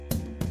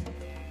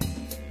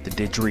The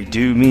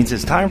didgeridoo means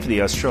it's time for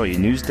the Australia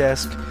News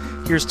Desk.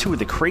 Here's two of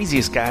the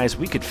craziest guys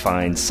we could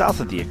find south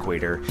of the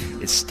equator.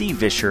 It's Steve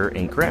Visscher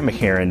and Grant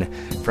McHerron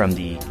from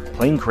the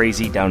Plain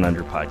Crazy Down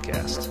Under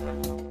podcast.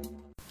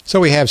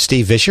 So we have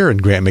Steve Visscher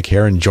and Grant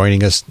McHerron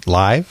joining us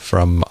live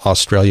from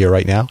Australia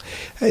right now.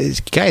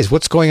 Guys,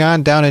 what's going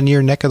on down in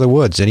your neck of the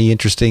woods? Any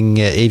interesting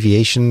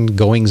aviation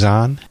goings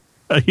on?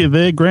 Are you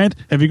there, Grant?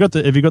 Have you got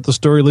the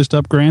story list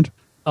up, Grant?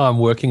 I'm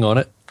working on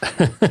it.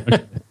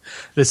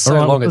 There's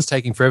so long it's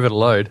taking forever to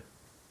load.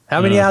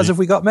 How many hours have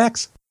we got,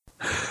 Max?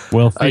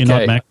 Well, fear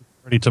not, Max.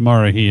 Ready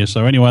tomorrow here.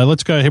 So anyway,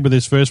 let's go ahead with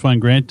this first one,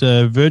 Grant.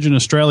 Virgin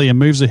Australia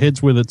moves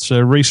ahead with its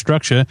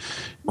restructure.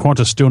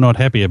 Qantas still not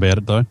happy about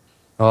it, though.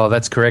 Oh,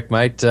 that's correct,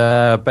 mate.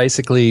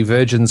 Basically,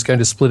 Virgin's going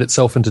to split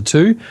itself into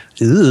two.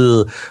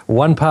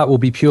 One part will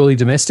be purely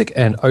domestic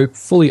and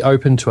fully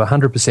open to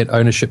 100%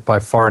 ownership by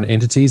foreign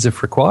entities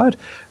if required.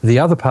 The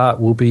other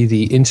part will be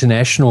the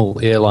international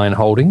airline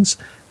holdings,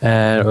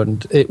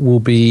 and it will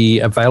be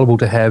available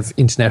to have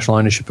international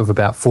ownership of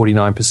about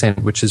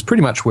 49%, which is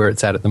pretty much where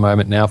it's at the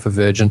moment now for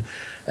Virgin.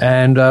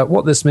 And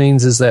what this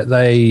means is that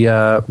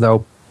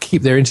they'll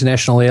keep their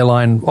international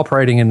airline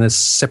operating in this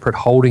separate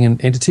holding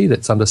entity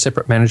that's under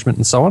separate management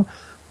and so on,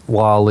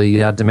 while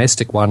the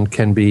domestic one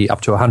can be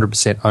up to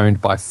 100%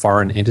 owned by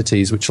foreign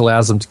entities, which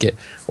allows them to get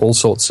all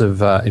sorts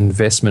of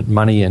investment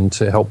money and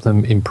to help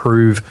them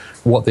improve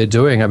what they're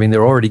doing. I mean,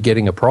 they're already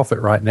getting a profit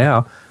right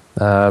now.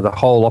 The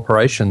whole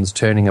operation's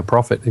turning a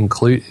profit, and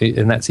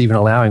that's even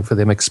allowing for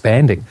them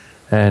expanding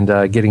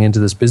and getting into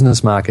this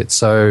business market.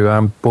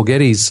 So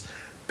Borghetti's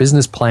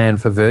business plan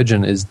for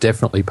Virgin is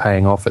definitely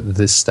paying off at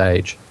this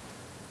stage.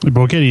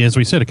 Borghetti, as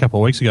we said a couple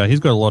of weeks ago, he's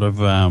got a lot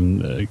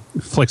of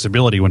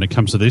flexibility when it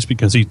comes to this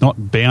because he's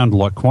not bound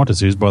like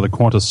Qantas is by the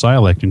Qantas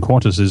Sale Act, and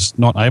Qantas is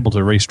not able to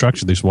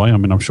restructure this way. I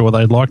mean, I'm sure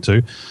they'd like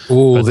to.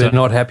 Oh, they're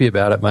not happy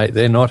about it, mate.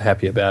 They're not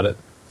happy about it.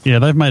 Yeah,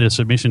 they've made a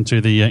submission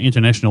to the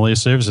International Air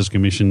Services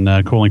Commission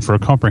calling for a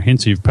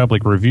comprehensive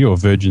public review of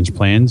Virgin's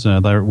plans,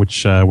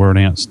 which were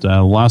announced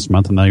last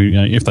month. And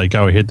if they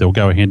go ahead, they'll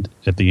go ahead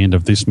at the end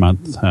of this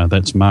month.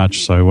 That's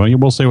March. So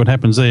we'll see what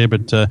happens there.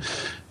 But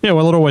yeah,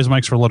 well, it always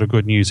makes for a lot of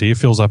good news here.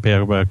 Fills up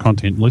our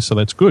content list, so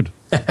that's good.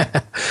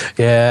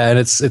 Yeah, and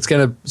it's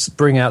going to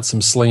bring out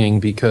some slinging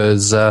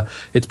because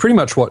it's pretty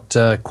much what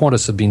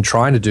Qantas have been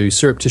trying to do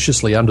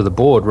surreptitiously under the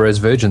board, whereas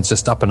Virgin's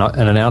just up and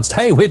announced,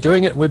 hey, we're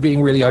doing it, we're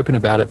being really open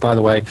about it. By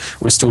the way,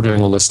 we're still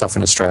doing all this stuff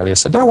in Australia,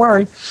 so don't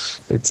worry.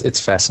 It's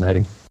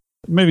fascinating.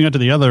 Moving on to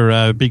the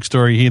other big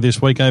story here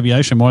this week,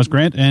 aviation-wise,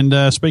 Grant,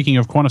 and speaking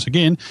of Qantas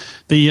again,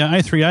 the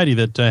A380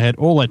 that had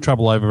all that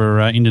trouble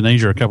over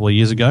Indonesia a couple of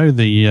years ago,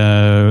 the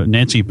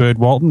Nancy Bird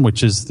Walton,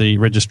 which is the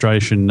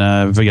registration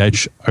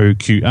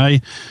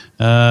VH-OQA,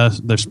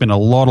 they've spent a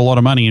lot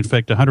of money, in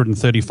fact,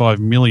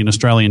 135 million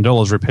Australian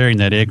dollars repairing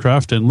that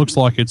aircraft, and looks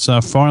like it's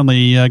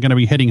finally going to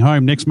be heading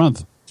home next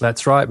month.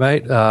 That's right,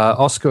 mate.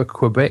 Oscar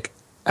Quebec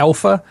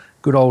Alpha,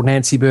 good old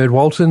Nancy Bird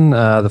Walton,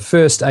 the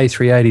first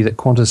A380 that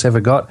Qantas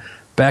ever got,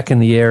 back in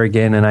the air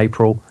again in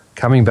April,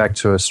 coming back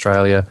to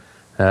Australia.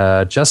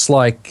 Just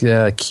like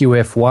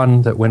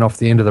QF1 that went off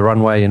the end of the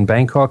runway in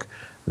Bangkok,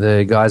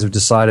 the guys have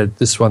decided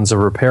this one's a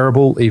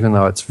repairable, even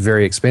though it's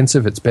very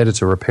expensive, it's better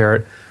to repair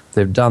it.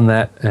 They've done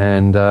that,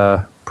 and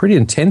pretty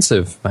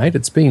intensive, mate.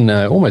 It's been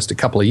almost a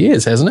couple of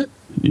years, hasn't it?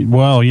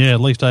 Well, yeah, at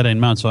least 18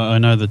 months. I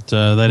know that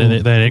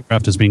that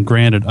aircraft has been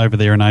grounded over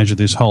there in Asia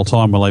this whole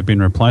time while they've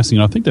been replacing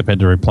it. I think they've had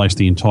to replace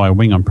the entire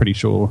wing, I'm pretty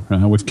sure.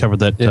 We've covered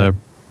that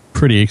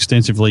pretty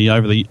extensively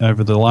over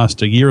the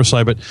last year or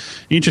so. But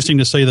interesting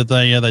to see that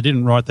they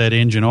didn't write that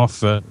engine off.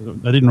 They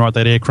didn't write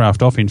that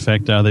aircraft off. In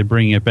fact, they're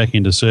bringing it back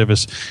into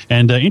service.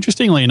 And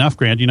interestingly enough,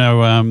 Grant,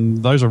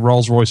 those are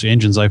Rolls Royce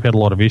engines. They've had a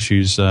lot of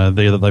issues there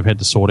that they've had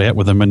to sort out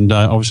with them. And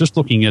I was just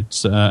looking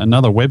at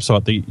another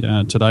website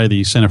today,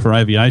 the Centre for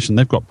Aviation.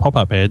 They've got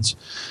pop-up ads.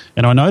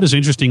 And I noticed,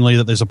 interestingly,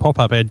 that there's a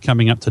pop-up ad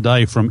coming up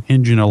today from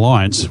Engine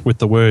Alliance with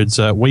the words,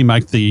 we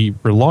make the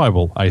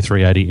reliable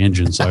A380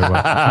 engine.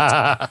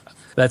 So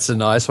that's a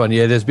nice one.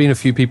 Yeah, there's been a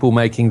few people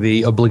making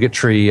the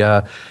obligatory,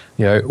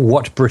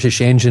 what British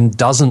engine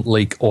doesn't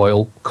leak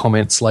oil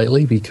comments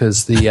lately,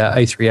 because the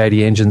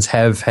A380 engines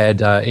have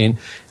had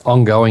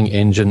ongoing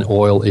engine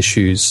oil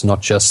issues,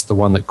 not just the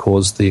one that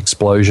caused the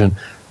explosion,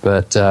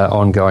 but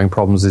ongoing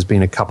problems. There's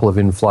been a couple of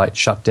in-flight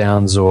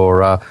shutdowns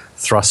or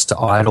thrust to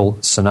idle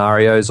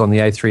scenarios on the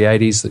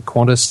A380s at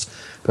Qantas.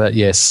 But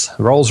yes,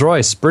 Rolls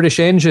Royce, British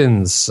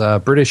engines,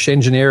 British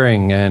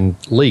engineering, and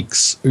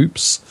leaks.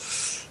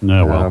 Oops.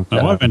 No, well,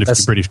 I've had a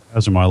few British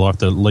cars in my life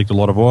that leaked a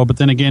lot of oil, but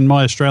then again,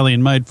 my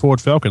Australian-made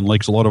Ford Falcon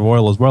leaks a lot of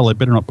oil as well. They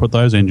better not put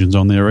those engines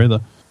on there either.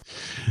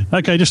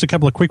 Okay, just a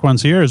couple of quick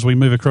ones here as we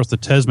move across the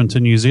Tasman to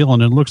New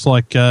Zealand. It looks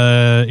like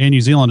Air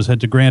New Zealand has had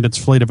to ground its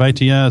fleet of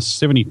ATR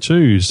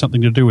 72s,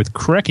 something to do with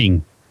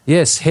cracking.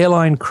 Yes,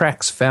 hairline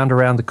cracks found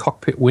around the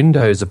cockpit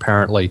windows,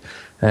 apparently.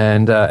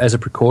 And as a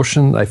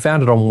precaution, they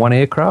found it on one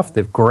aircraft.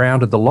 They've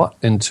grounded the lot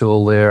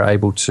until they're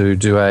able to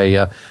do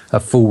a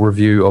full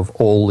review of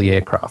all the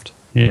aircraft.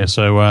 Yeah,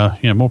 so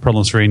more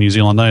problems for Air New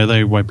Zealand.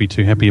 They won't be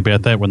too happy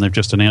about that when they've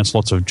just announced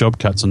lots of job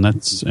cuts and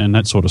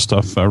that sort of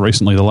stuff.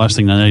 Recently, the last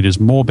thing they need is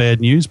more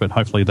bad news, but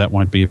hopefully that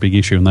won't be a big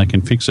issue and they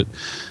can fix it.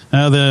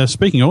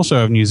 Speaking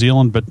also of New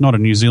Zealand, but not a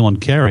New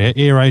Zealand carrier,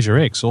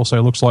 AirAsiaX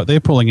also looks like they're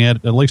pulling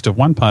out at least of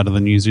one part of the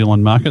New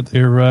Zealand market.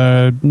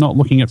 They're not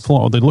looking at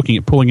they're looking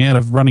at pulling out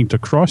of running to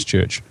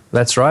Christchurch.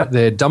 That's right.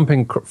 They're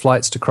dumping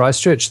flights to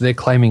Christchurch. They're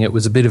claiming it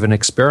was a bit of an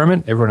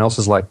experiment. Everyone else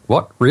is like,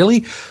 what, really?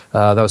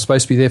 They were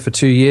supposed to be there for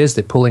 2 years.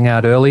 They're pulling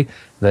out early.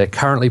 They're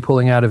currently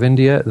pulling out of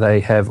India. They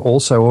have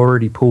also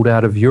already pulled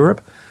out of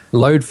Europe.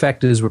 Load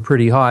factors were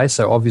pretty high,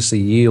 so obviously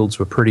yields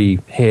were pretty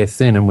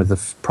hair-thin, and with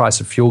the price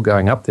of fuel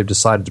going up, they've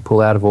decided to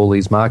pull out of all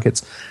these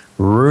markets.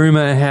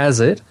 Rumour has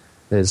it,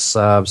 there's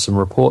some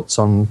reports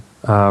on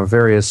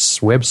various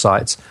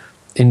websites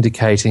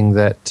indicating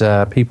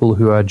that people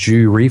who are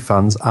due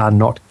refunds are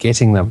not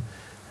getting them,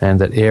 and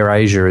that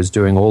AirAsia is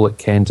doing all it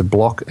can to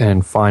block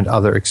and find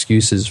other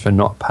excuses for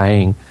not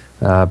paying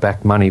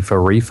back money for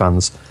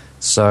refunds.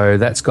 So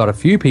that's got a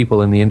few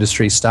people in the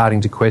industry starting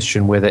to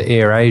question whether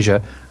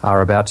AirAsia are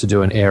about to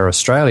do an Air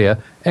Australia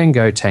and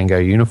go Tango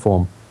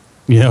uniform.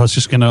 Yeah, I was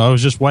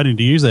just waiting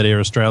to use that Air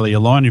Australia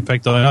line. In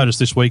fact, I noticed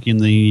this week in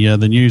the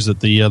news that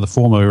the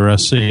former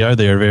CEO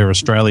there of Air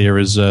Australia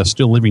is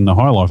still living the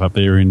high life up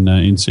there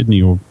in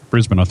Sydney or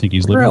Brisbane. I think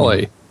he's living.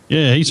 Really?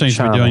 Yeah, he seems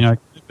to be doing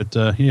okay. But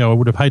I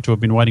would have hated to have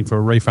been waiting for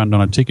a refund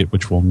on a ticket,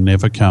 which will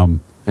never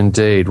come.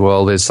 Indeed.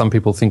 Well, there's some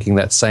people thinking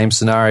that same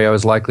scenario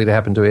is likely to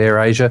happen to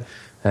AirAsia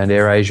and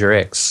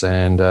AirAsiaX,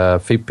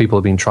 and people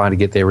have been trying to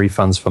get their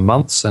refunds for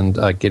months and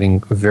getting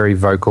very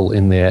vocal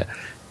in their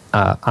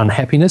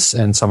unhappiness,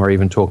 and some are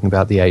even talking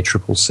about the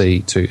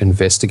ACCC to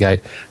investigate,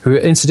 who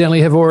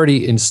incidentally have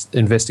already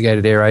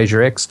investigated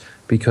AirAsiaX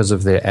because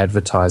of their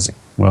advertising.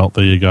 Well,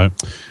 there you go.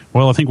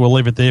 Well, I think we'll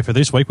leave it there for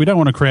this week. We don't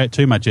want to create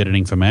too much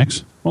editing for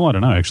Max. Well, I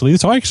don't know, actually.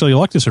 I actually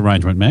like this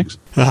arrangement, Max.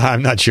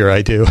 I'm not sure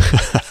I do.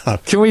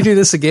 Can we do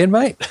this again,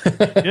 mate?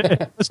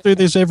 Yeah, let's do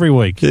this every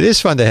week. It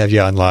is fun to have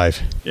you on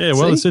live. Yeah,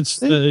 well,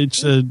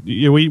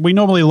 we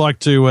normally like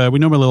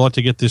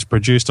to get this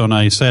produced on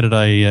a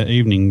Saturday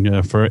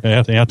evening for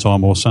our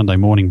time, or Sunday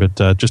morning, but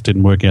just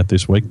didn't work out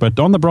this week. But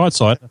on the bright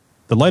side,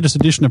 the latest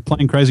edition of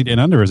Plane Crazy Down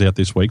Under is out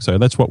this week, so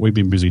that's what we've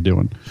been busy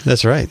doing.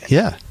 That's right,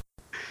 yeah.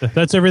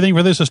 That's everything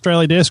for this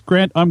Australia Desk.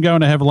 Grant, I'm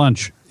going to have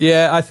lunch.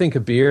 Yeah, I think a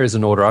beer is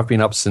in order. I've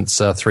been up since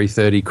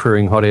 3:30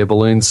 crewing hot air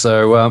balloons,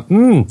 so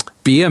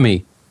beer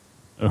me.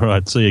 All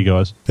right, see you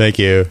guys. Thank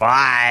you.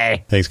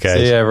 Bye. Thanks, guys.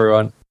 See you,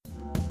 everyone.